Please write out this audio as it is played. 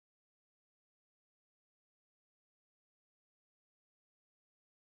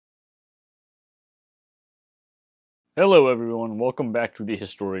Hello everyone, welcome back to the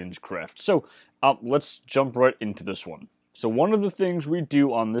Historian's Craft. Let's jump right into this one. So one of the things we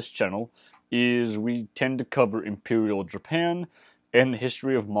do on this channel is we tend to cover Imperial Japan and the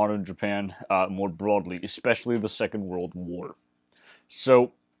history of modern Japan more broadly, especially the Second World War.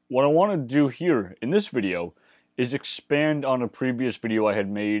 So what I want to do here in this video is expand on a previous video I had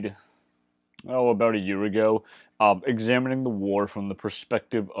made about a year ago, examining the war from the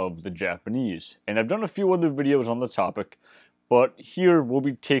perspective of the Japanese. And I've done a few other videos on the topic, but here we'll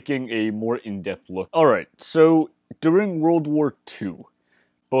be taking a more in-depth look. Alright, so during World War II,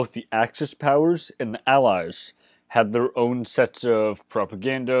 both the Axis powers and the Allies had their own sets of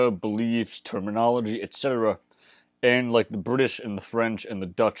propaganda, beliefs, terminology, etc. And like the British and the French and the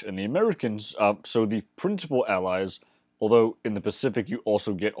Dutch and the Americans, so the principal allies, although in the Pacific you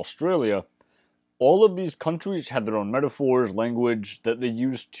also get Australia, all of these countries had their own metaphors, language that they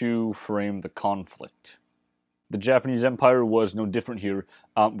used to frame the conflict. The Japanese Empire was no different here,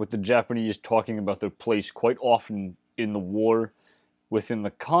 with the Japanese talking about their place quite often in the war within the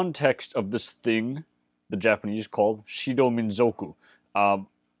context of this thing the Japanese called Shido Minzoku.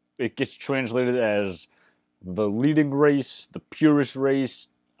 It gets translated as the leading race, the purest race,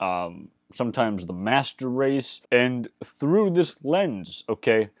 sometimes the master race, and through this lens,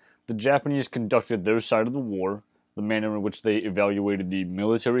 the Japanese conducted their side of the war, the manner in which they evaluated the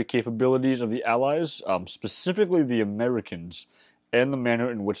military capabilities of the Allies, specifically the Americans, and the manner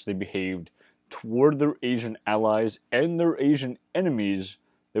in which they behaved toward their Asian allies and their Asian enemies.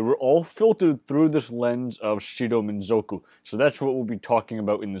 They were all filtered through this lens of Shido Minzoku, so that's what we'll be talking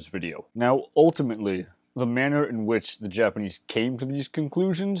about in this video. Now, ultimately, the manner in which the Japanese came to these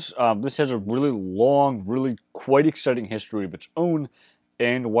conclusions, this has a really long, really quite exciting history of its own.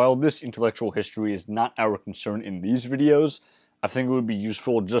 And while this intellectual history is not our concern in these videos, I think it would be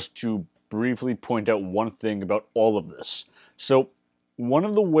useful just to briefly point out one thing about all of this. So, one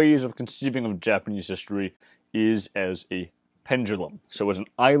of the ways of conceiving of Japanese history is as a pendulum. So as an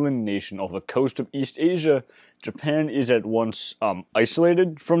island nation off the coast of East Asia, Japan is at once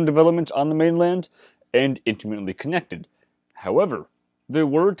isolated from developments on the mainland and intimately connected. However, there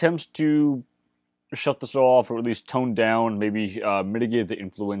were attempts to shut this off, or at least tone down, maybe mitigate the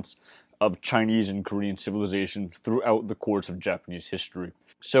influence of Chinese and Korean civilization throughout the course of Japanese history.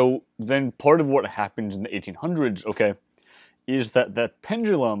 So then part of what happens in the 1800s, is that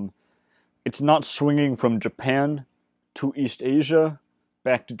pendulum, it's not swinging from Japan to East Asia,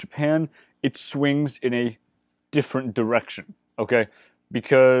 back to Japan, it swings in a different direction,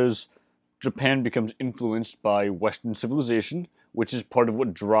 because Japan becomes influenced by Western civilization, which is part of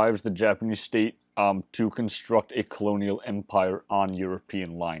what drives the Japanese state to construct a colonial empire on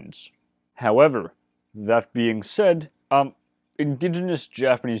European lines. However, that being said, indigenous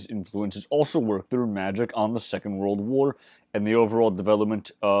Japanese influences also work their magic on the Second World War and the overall development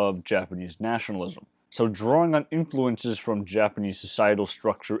of Japanese nationalism. So drawing on influences from Japanese societal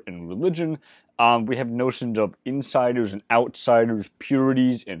structure and religion, we have notions of insiders and outsiders,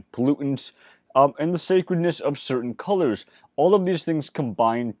 purities and pollutants, and the sacredness of certain colors. All of these things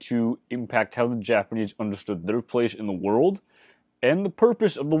combine to impact how the Japanese understood their place in the world, and the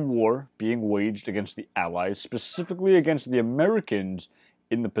purpose of the war being waged against the Allies, specifically against the Americans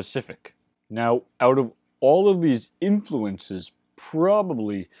in the Pacific. Now, out of all of these influences,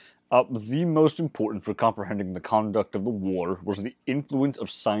 probably the most important for comprehending the conduct of the war was the influence of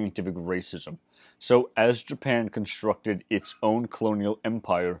scientific racism. So, as Japan constructed its own colonial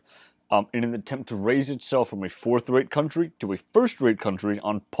empire, in an attempt to raise itself from a fourth-rate country to a first-rate country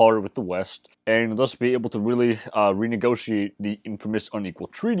on par with the West, and thus be able to really renegotiate the infamous unequal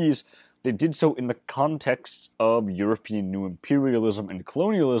treaties, they did so in the context of European new imperialism and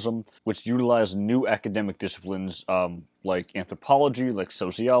colonialism, which utilized new academic disciplines like anthropology, like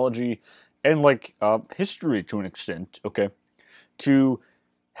sociology, and like history to an extent, to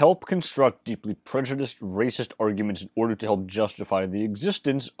help construct deeply prejudiced, racist arguments in order to help justify the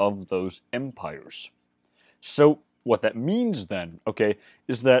existence of those empires. So, what that means then,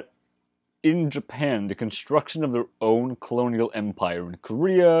 is that in Japan, the construction of their own colonial empire in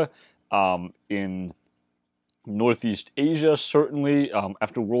Korea, in Northeast Asia, certainly,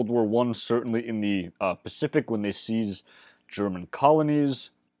 after World War I, certainly in the Pacific when they seized German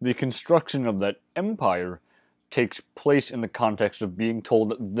colonies, the construction of that empire takes place in the context of being told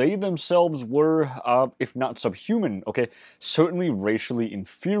that they themselves were, if not subhuman, certainly racially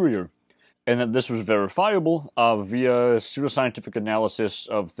inferior, and that this was verifiable via pseudoscientific analysis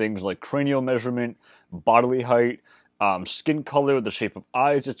of things like cranial measurement, bodily height, skin color, the shape of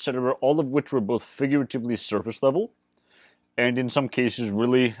eyes, etc., all of which were both figuratively surface level, and in some cases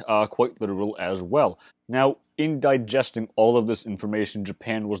really quite literal as well. Now, in digesting all of this information,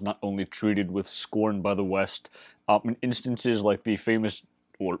 Japan was not only treated with scorn by the West, in instances like the famous,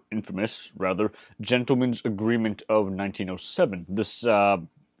 or infamous, rather, Gentleman's Agreement of 1907. This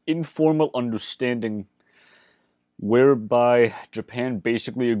informal understanding whereby Japan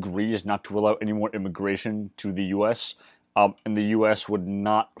basically agrees not to allow any more immigration to the U.S., and the U.S. would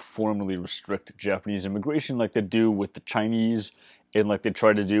not formally restrict Japanese immigration like they do with the Chinese, and like they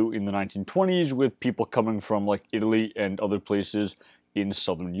tried to do in the 1920s with people coming from like Italy and other places in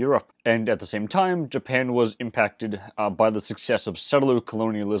southern Europe. And at the same time, Japan was impacted by the success of settler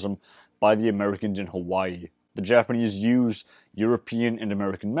colonialism by the Americans in Hawaii. The Japanese use European and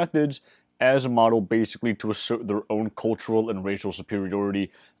American methods as a model basically to assert their own cultural and racial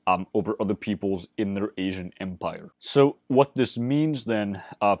superiority over other peoples in their Asian empire. So what this means then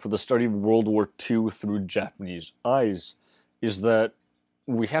for the study of World War II through Japanese eyes is that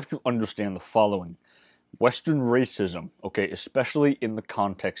we have to understand the following. Western racism, okay, especially in the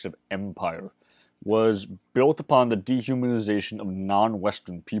context of empire, was built upon the dehumanization of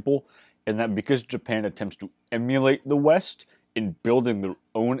non-Western people, and that because Japan attempts to emulate the West in building their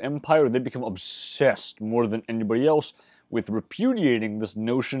own empire, they become obsessed more than anybody else with repudiating this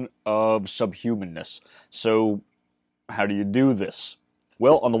notion of subhumanness. So, how do you do this?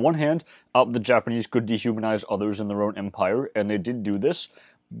 Well, on the one hand, the Japanese could dehumanize others in their own empire, and they did do this,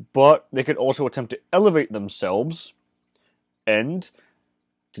 but they could also attempt to elevate themselves, and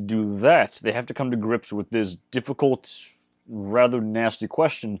to do that, they have to come to grips with this difficult, rather nasty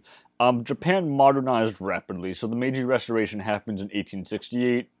question. Japan modernized rapidly, so the Meiji Restoration happens in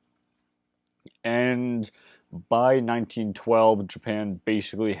 1868, and by 1912, Japan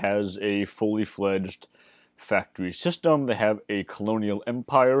basically has a fully fledged factory system. They have a colonial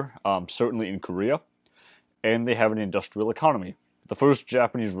empire, certainly in Korea, and they have an industrial economy. The first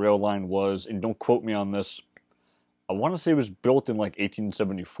Japanese rail line was, and don't quote me on this, I want to say it was built in like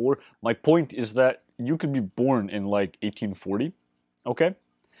 1874. My point is that you could be born in like 1840, okay?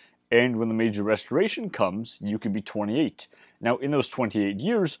 And when the Meiji Restoration comes, you could be 28. Now, in those 28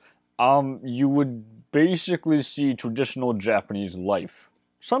 years, you would basically see traditional Japanese life.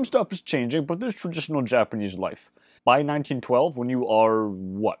 Some stuff is changing, but there's traditional Japanese life. By 1912, when you are,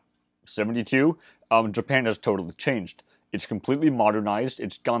 72, Japan has totally changed. It's completely modernized.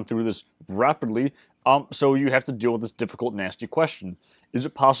 It's gone through this rapidly. So you have to deal with this difficult, nasty question. Is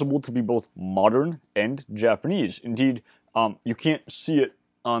it possible to be both modern and Japanese? Indeed, you can't see it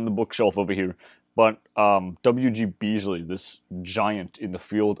on the bookshelf over here, but W.G. Beasley, this giant in the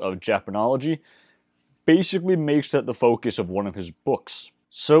field of Japanology, basically makes that the focus of one of his books.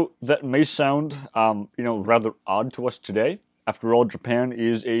 So that may sound, rather odd to us today. After all, Japan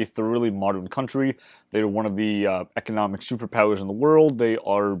is a thoroughly modern country. They are one of the economic superpowers in the world. They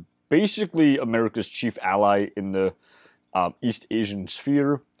are basically America's chief ally in the East Asian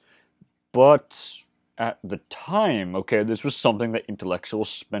sphere. But at the time, okay, this was something that intellectuals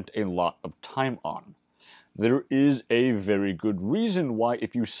spent a lot of time on. There is a very good reason why,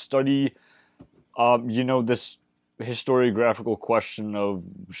 if you study, this historiographical question of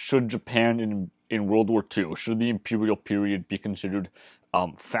should Japan in World War II, should the imperial period be considered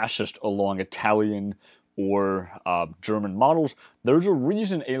fascist along Italian or German models, there's a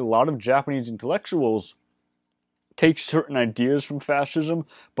reason a lot of Japanese intellectuals take certain ideas from fascism,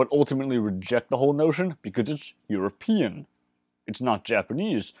 but ultimately reject the whole notion because it's European. It's not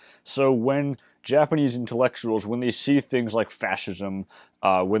Japanese. So when Japanese intellectuals, when they see things like fascism,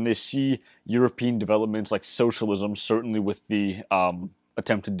 when they see European developments like socialism, certainly with the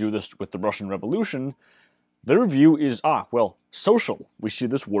attempt to do this with the Russian Revolution, their view is, social. We see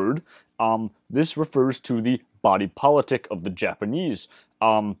this word. This refers to the body politic of the Japanese.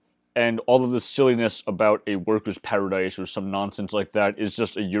 And all of this silliness about a worker's paradise or some nonsense like that is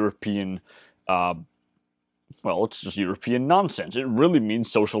just a European, it's just European nonsense. It really means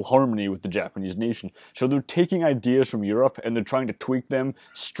social harmony with the Japanese nation. So they're taking ideas from Europe and they're trying to tweak them,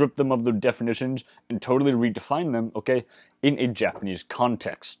 strip them of their definitions, and totally redefine them, okay, in a Japanese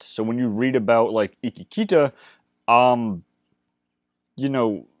context. So when you read about, like, Ikikita, one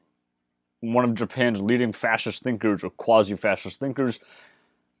of Japan's leading fascist thinkers or quasi-fascist thinkers,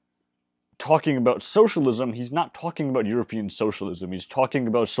 talking about socialism, he's not talking about European socialism. He's talking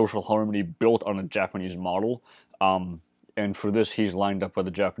about social harmony built on a Japanese model. And for this, he's lined up by the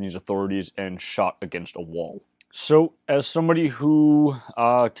Japanese authorities and shot against a wall. So, as somebody who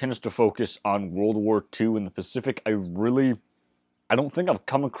tends to focus on World War II in the Pacific, I don't think I've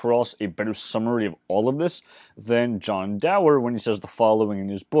come across a better summary of all of this than John Dower when he says the following in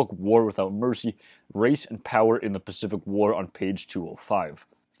his book, War Without Mercy, Race and Power in the Pacific War, on page 205.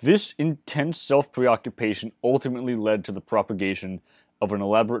 This intense self-preoccupation ultimately led to the propagation of an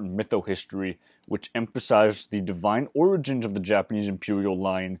elaborate mytho-history which emphasized the divine origins of the Japanese imperial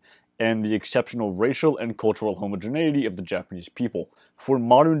line and the exceptional racial and cultural homogeneity of the Japanese people. For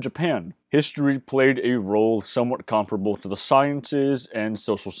modern Japan, history played a role somewhat comparable to the sciences and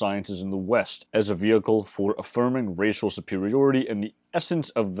social sciences in the West, as a vehicle for affirming racial superiority, and the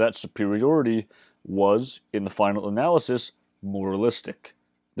essence of that superiority was, in the final analysis, moralistic.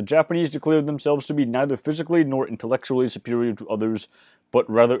 The Japanese declared themselves to be neither physically nor intellectually superior to others, but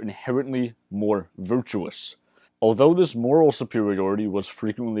rather inherently more virtuous. Although this moral superiority was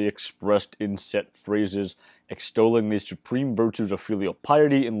frequently expressed in set phrases extolling the supreme virtues of filial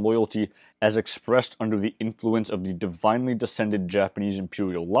piety and loyalty as expressed under the influence of the divinely descended Japanese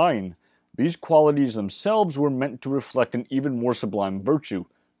imperial line, these qualities themselves were meant to reflect an even more sublime virtue,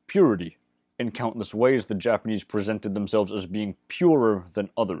 purity. In countless ways, the Japanese presented themselves as being purer than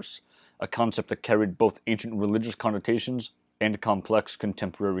others, a concept that carried both ancient religious connotations and complex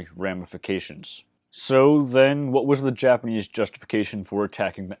contemporary ramifications. So then, what was the Japanese justification for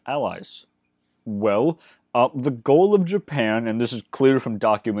attacking the Allies? Well, the goal of Japan, and this is clear from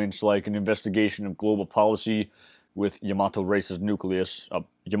documents like an investigation of global policy with Yamato race's nucleus,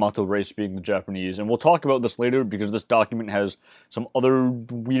 Yamato race being the Japanese, and we'll talk about this later because this document has some other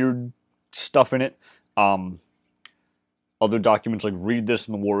weird stuff in it. Other documents like Read This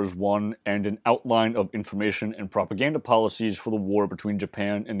and the War is Won, and an outline of information and propaganda policies for the war between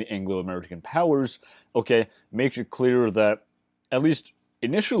Japan and the Anglo-American powers, makes it clear that, at least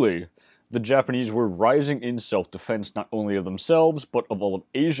initially, the Japanese were rising in self-defense not only of themselves, but of all of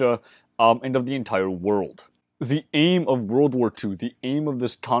Asia, and of the entire world. The aim of World War II, the aim of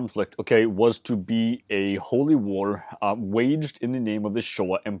this conflict, was to be a holy war waged in the name of the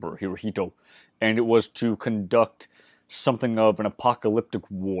Showa Emperor, Hirohito, and it was to conduct something of an apocalyptic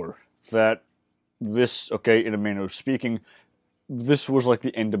war. That this, in a manner of speaking, this was like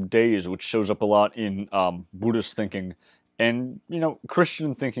the end of days, which shows up a lot in Buddhist thinking, and,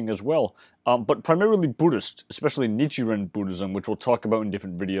 Christian thinking as well, but primarily Buddhist, especially Nichiren Buddhism, which we'll talk about in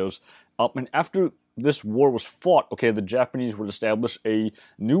different videos. And after this war was fought, the Japanese would establish a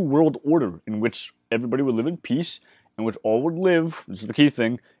new world order in which everybody would live in peace, in which all would live, this is the key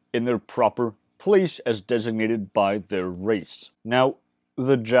thing, in their proper place as designated by their race. Now,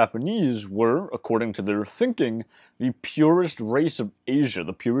 the Japanese were, according to their thinking, the purest race of Asia,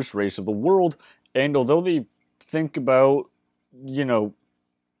 the purest race of the world, and although they think about,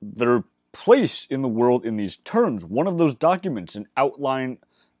 their place in the world in these terms, one of those documents, an outline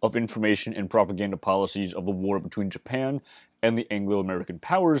of information and propaganda policies of the war between Japan and the Anglo-American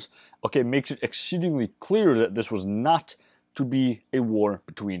powers, makes it exceedingly clear that this was not to be a war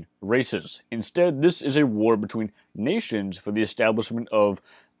between races. Instead, this is a war between nations for the establishment of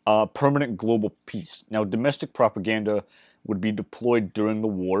permanent global peace. Now, domestic propaganda would be deployed during the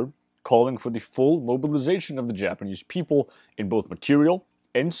war, calling for the full mobilization of the Japanese people in both material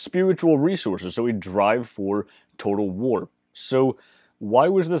and spiritual resources, so a drive for total war. So, why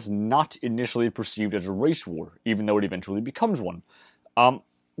was this not initially perceived as a race war, even though it eventually becomes one?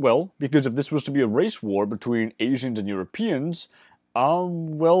 Well, because if this was to be a race war between Asians and Europeans,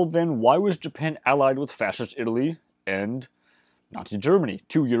 then why was Japan allied with fascist Italy and Nazi Germany,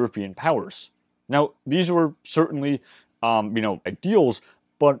 two European powers? Now, these were certainly, ideals,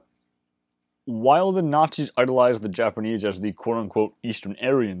 but while the Nazis idolized the Japanese as the quote-unquote Eastern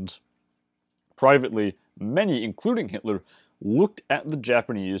Aryans, privately, many, including Hitler, looked at the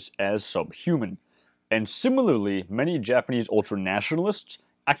Japanese as subhuman. And similarly, many Japanese ultranationalists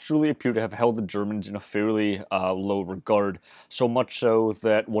actually appear to have held the Germans in a fairly low regard, so much so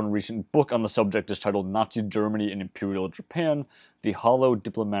that one recent book on the subject is titled Nazi Germany and Imperial Japan, The Hollow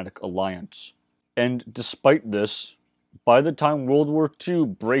Diplomatic Alliance. And despite this, by the time World War II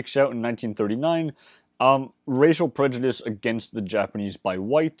breaks out in 1939, racial prejudice against the Japanese by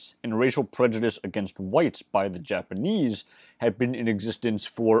whites and racial prejudice against whites by the Japanese had been in existence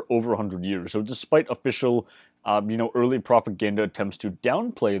for over 100 years. So despite official, early propaganda attempts to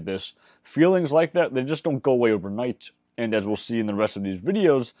downplay this, feelings like that, they just don't go away overnight. And as we'll see in the rest of these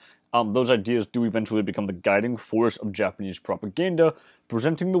videos, those ideas do eventually become the guiding force of Japanese propaganda,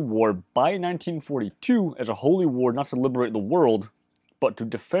 presenting the war by 1942 as a holy war not to liberate the world, but to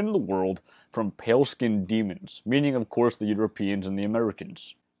defend the world from pale-skinned demons, meaning, of course, the Europeans and the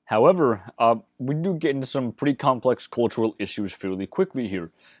Americans. However, we do get into some pretty complex cultural issues fairly quickly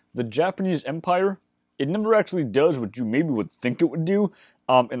here. The Japanese Empire, it never actually does what you maybe would think it would do,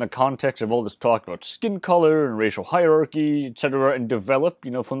 in the context of all this talk about skin color and racial hierarchy, etc., and develop,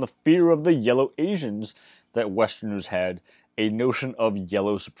 from the fear of the yellow Asians that Westerners had, a notion of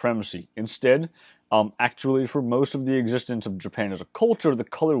yellow supremacy. Instead, actually, for most of the existence of Japan as a culture, the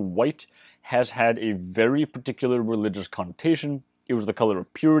color white has had a very particular religious connotation. It was the color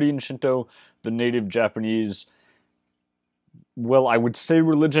of purity in Shinto. The native Japanese, well, I would say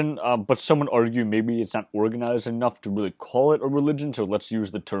religion, but some would argue maybe it's not organized enough to really call it a religion, so let's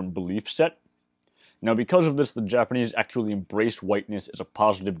use the term belief set. Now, because of this, the Japanese actually embrace whiteness as a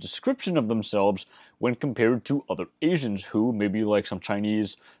positive description of themselves when compared to other Asians who, maybe like some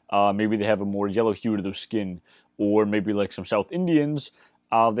Chinese, maybe they have a more yellow hue to their skin, or maybe like some South Indians,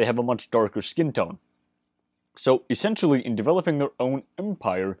 they have a much darker skin tone. So, essentially, in developing their own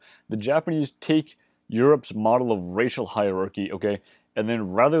empire, the Japanese take Europe's model of racial hierarchy, okay, and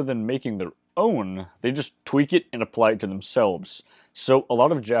then rather than making their own, they just tweak it and apply it to themselves. So a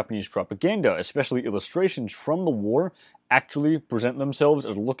lot of Japanese propaganda, especially illustrations from the war, actually present themselves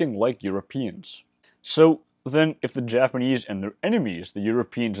as looking like Europeans. So then if the Japanese and their enemies, the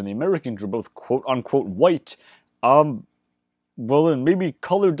Europeans and the Americans, are both quote-unquote white, well then maybe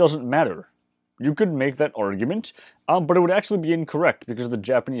color doesn't matter. You could make that argument, but it would actually be incorrect because the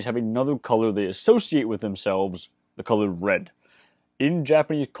Japanese have another color they associate with themselves, the color red. In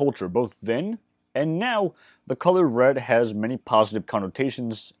Japanese culture, both then and now, the color red has many positive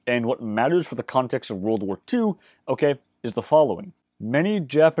connotations, and what matters for the context of World War II, okay, is the following. Many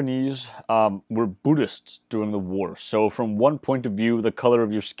Japanese were Buddhists during the war, so from one point of view, the color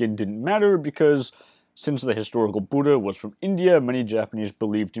of your skin didn't matter because since the historical Buddha was from India, many Japanese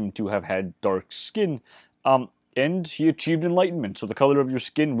believed him to have had dark skin, and he achieved enlightenment, so the color of your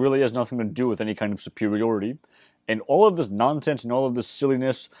skin really has nothing to do with any kind of superiority. And all of this nonsense and all of this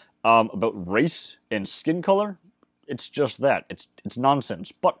silliness about race and skin color, it's just that. It's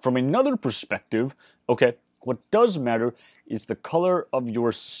nonsense. But from another perspective, okay, what does matter is the color of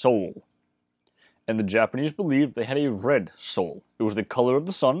your soul. And the Japanese believed they had a red soul. It was the color of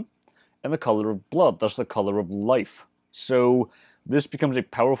the sun and the color of blood, thus the color of life. So this becomes a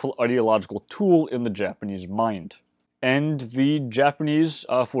powerful ideological tool in the Japanese mind. And the Japanese,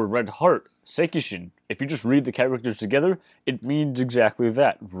 for red heart, Seikishin, if you just read the characters together, it means exactly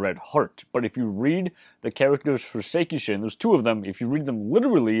that, red heart. But if you read the characters for Seikishin, there's two of them, if you read them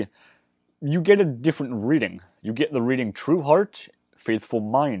literally, you get a different reading. You get the reading true heart, faithful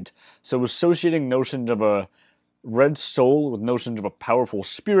mind. So associating notions of a red soul with notions of a powerful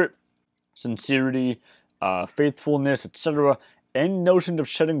spirit, sincerity, faithfulness, etc., and notion of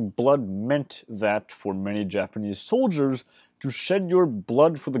shedding blood meant that, for many Japanese soldiers, to shed your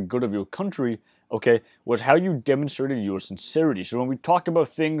blood for the good of your country, okay, was how you demonstrated your sincerity. So when we talk about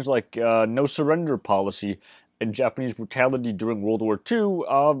things like no surrender policy and Japanese brutality during World War II,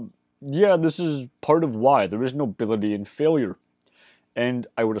 yeah, this is part of why. There is nobility in failure. And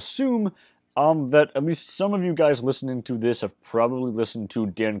I would assume that at least some of you guys listening to this have probably listened to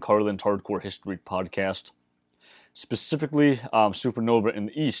Dan Carlin's Hardcore History podcast. Specifically, Supernova in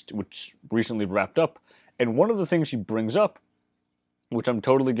the East, which recently wrapped up. And one of the things she brings up, which I'm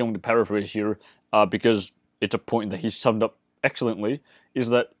totally going to paraphrase here, because it's a point that he summed up excellently, is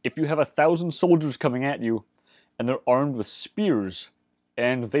that if you have 1,000 soldiers coming at you, and they're armed with spears,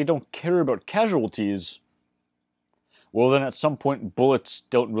 and they don't care about casualties, well then at some point bullets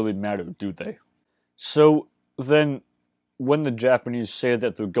don't really matter, do they? So then, when the Japanese say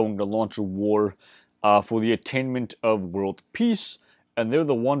that they're going to launch a war for the attainment of world peace, and they're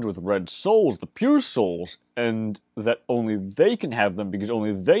the ones with red souls, the pure souls, and that only they can have them because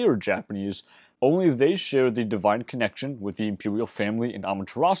only they are Japanese, only they share the divine connection with the imperial family and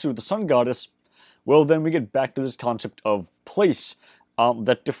Amaterasu, the sun goddess, well then we get back to this concept of place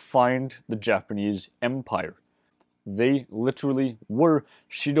that defined the Japanese empire. They literally were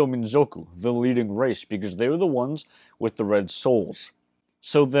Shido Minzoku, the leading race, because they were the ones with the red souls.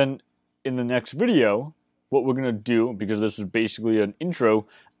 So then, in the next video, what we're going to do, because this is basically an intro,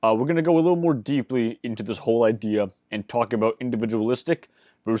 we're going to go a little more deeply into this whole idea and talk about individualistic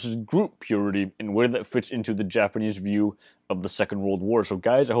versus group purity and where that fits into the Japanese view of the Second World War. So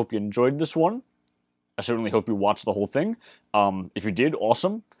guys, I hope you enjoyed this one. I certainly hope you watched the whole thing. If you did,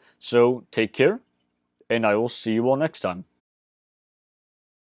 awesome. So take care, and I will see you all next time.